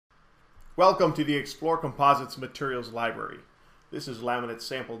Welcome to the Explore Composites Materials Library. This is laminate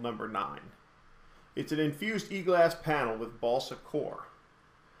sample number 9. It's an infused e-glass panel with balsa core.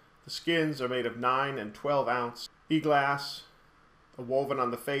 The skins are made of 9 and 12 ounce e-glass, woven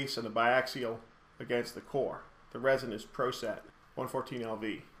on the face and the biaxial against the core. The resin is Proset 114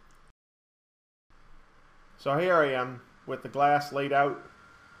 LV. So here I am with the glass laid out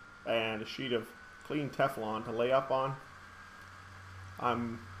and a sheet of clean Teflon to lay up on.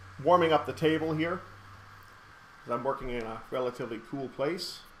 I'm warming up the table here because I'm working in a relatively cool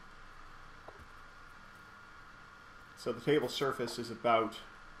place. So the table surface is about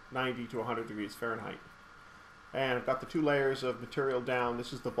 90 to 100 degrees Fahrenheit. And I've got the 2 layers of material down.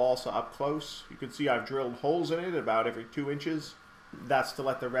 This is the balsa up close. You can see I've drilled holes in it about every 2 inches. That's to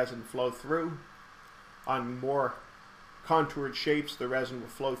let the resin flow through. On more contoured shapes, the resin will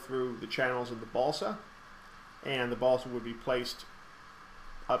flow through the channels of the balsa, and the balsa would be placed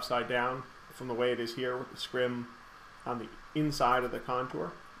upside down from the way it is here with the scrim on the inside of the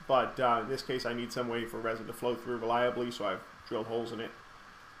contour. But in this case I need some way for resin to flow through reliably, so I've drilled holes in it.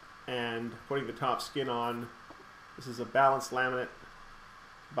 And putting the top skin on, this is a balanced laminate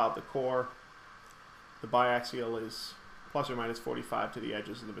about the core. The biaxial is plus or minus 45 to the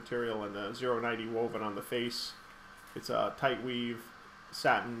edges of the material, and the 090 woven on the face. It's a tight weave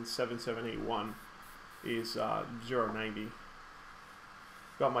satin 7781 is 090.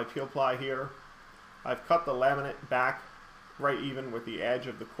 Got my peel ply here. I've cut the laminate back right even with the edge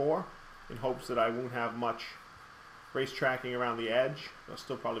of the core in hopes that I won't have much race tracking around the edge. There'll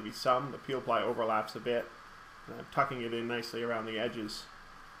still probably be some. The peel ply overlaps a bit, and I'm tucking it in nicely around the edges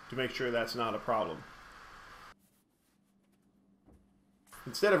to make sure that's not a problem.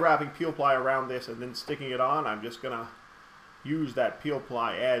 Instead of wrapping peel ply around this and then sticking it on, I'm just going to use that peel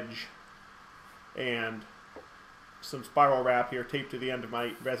ply edge and some spiral wrap here taped to the end of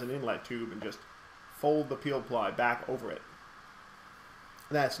my resin inlet tube and just fold the peel ply back over it.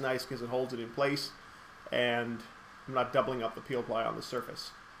 That's nice because it holds it in place and I'm not doubling up the peel ply on the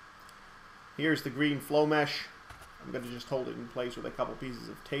surface. Here's the green flow mesh. I'm going to just hold it in place with a couple pieces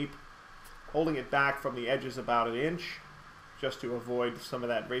of tape, holding it back from the edges about 1 inch just to avoid some of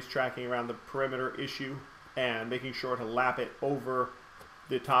that race tracking around the perimeter issue, and making sure to lap it over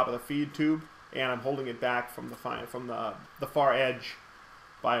the top of the feed tube. And I'm holding it back from the far edge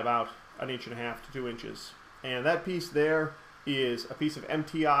by about 1.5 inches to 2 inches. And that piece there is a piece of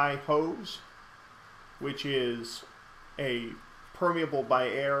MTI hose, which is a permeable by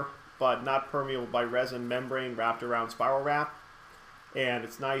air but not permeable by resin membrane wrapped around spiral wrap. And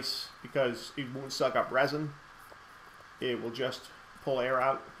it's nice because it won't suck up resin. It will just pull air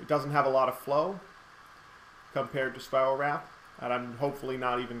out. It doesn't have a lot of flow compared to spiral wrap, and I'm hopefully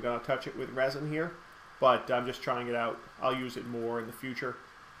not even going to touch it with resin here, but I'm just trying it out. I'll use it more in the future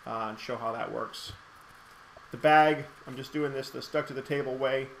and show how that works. The bag, I'm just doing this the stuck to the table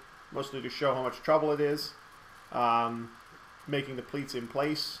way, mostly to show how much trouble it is making the pleats in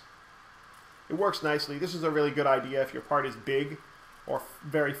place. It works nicely. This is a really good idea if your part is big or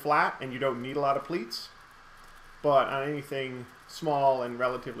very flat and you don't need a lot of pleats. But on anything small and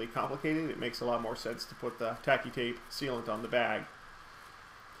relatively complicated, it makes a lot more sense to put the tacky tape sealant on the bag.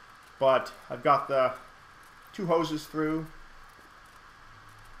 But I've got the 2 hoses through,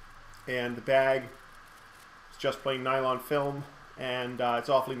 and the bag is just plain nylon film, and it's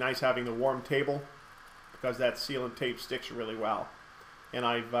awfully nice having the warm table because that sealant tape sticks really well. And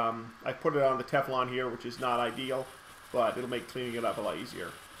I've put it on the Teflon here, which is not ideal, but it'll make cleaning it up a lot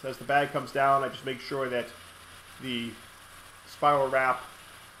easier. So as the bag comes down, I just make sure that the spiral wrap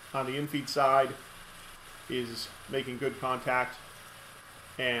on the infeed side is making good contact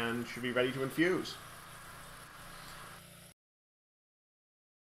and should be ready to infuse.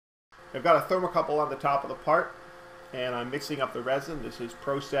 I've got a thermocouple on the top of the part and I'm mixing up the resin. This is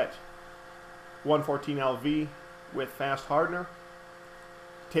Proset 114 LV with fast hardener.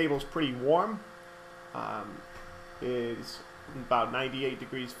 The table's pretty warm. It is about 98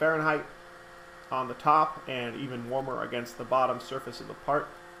 degrees Fahrenheit on the top and even warmer against the bottom surface of the part.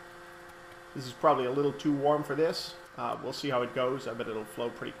 This is probably a little too warm for this. We'll see how it goes. I bet it'll flow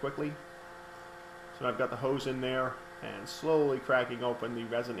pretty quickly. So I've got the hose in there and slowly cracking open the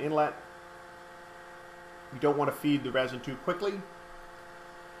resin inlet. You don't want to feed the resin too quickly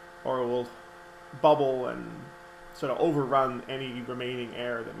or it will bubble and sort of overrun any remaining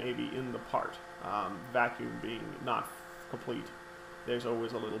air that may be in the part. Vacuum being not complete. There's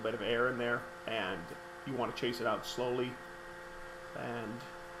always a little bit of air in there, and you want to chase it out slowly and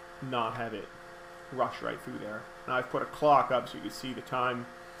not have it rush right through there. Now I've put a clock up so you can see the time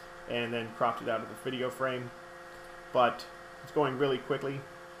and then cropped it out of the video frame, but it's going really quickly.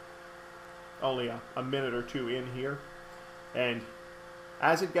 only a minute or two in here. And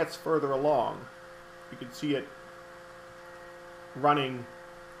as it gets further along, you can see it running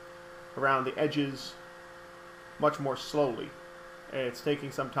around the edges much more slowly. And it's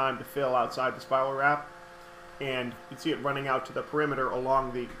taking some time to fill outside the spiral wrap. And you can see it running out to the perimeter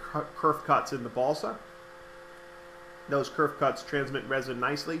along the kerf cuts in the balsa. Those kerf cuts transmit resin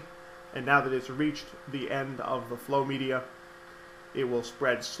nicely. And now that it's reached the end of the flow media, it will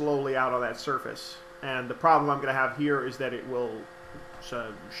spread slowly out on that surface. And the problem I'm going to have here is that it will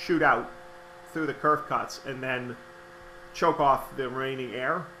shoot out through the kerf cuts and then choke off the remaining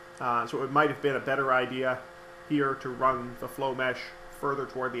air. So it might have been a better idea here to run the flow mesh further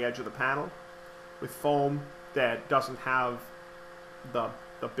toward the edge of the panel with foam that doesn't have the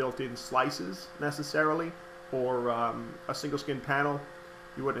built-in slices necessarily, or a single skin panel.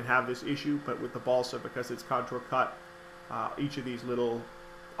 You wouldn't have this issue, but with the balsa, because it's contour cut, each of these little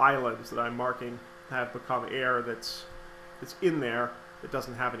islands that I'm marking have become air that's in there that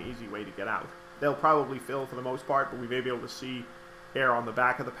doesn't have an easy way to get out. They'll probably fill for the most part, but we may be able to see air on the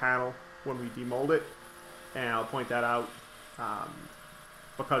back of the panel when we demold it, and I'll point that out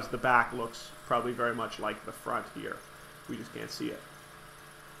because the back looks probably very much like the front here. We just can't see it.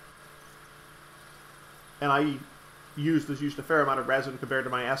 And I used a fair amount of resin compared to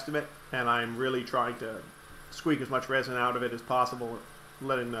my estimate, and I'm really trying to squeak as much resin out of it as possible,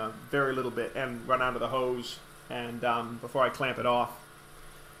 letting very little bit and run out of the hose and before I clamp it off.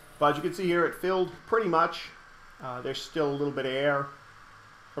 But as you can see here, it filled pretty much. There's still a little bit of air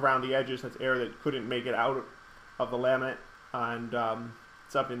around the edges. That's air that couldn't make it out of the laminate, and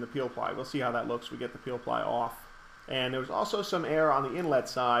it's up in the peel ply. We'll see how that looks when we get the peel ply off. And there was also some air on the inlet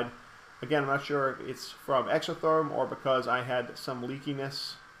side. Again, I'm not sure if it's from exotherm or because I had some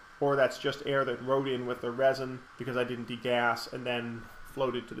leakiness, or that's just air that rode in with the resin because I didn't degas and then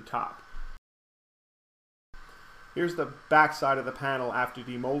floated to the top. Here's the back side of the panel after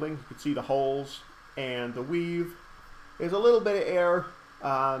demolding. You can see the holes and the weave. There's a little bit of air.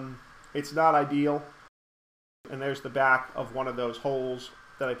 It's not ideal. And there's the back of one of those holes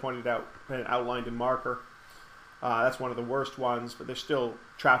that I pointed out and outlined in marker. That's one of the worst ones, but there's still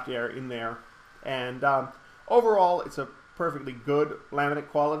trapped air in there. And overall, it's a perfectly good laminate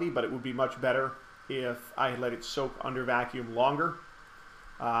quality, but it would be much better if I had let it soak under vacuum longer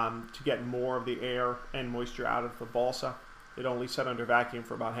to get more of the air and moisture out of the balsa. It only set under vacuum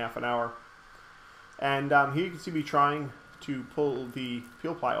for about half an hour. And here you can see me trying to pull the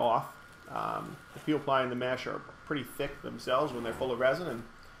peel ply off. The peel ply and the mesh are pretty thick themselves when they're full of resin, and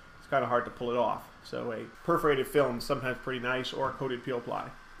it's kind of hard to pull it off. So a perforated film is sometimes pretty nice, or a coated peel ply.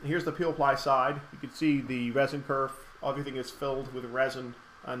 Here's the peel ply side. You can see the resin kerf. Everything is filled with resin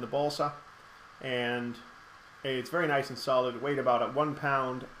on the balsa, and it's very nice and solid. It weighed about 1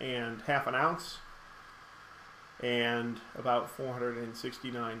 pound and half an ounce, and about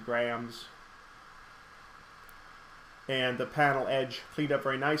 469 grams. And the panel edge cleaned up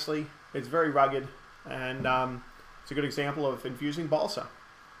very nicely. It's very rugged, and it's a good example of infusing balsa.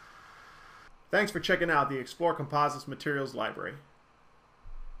 Thanks for checking out the Explore Composites Materials Library.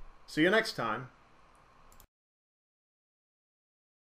 See you next time.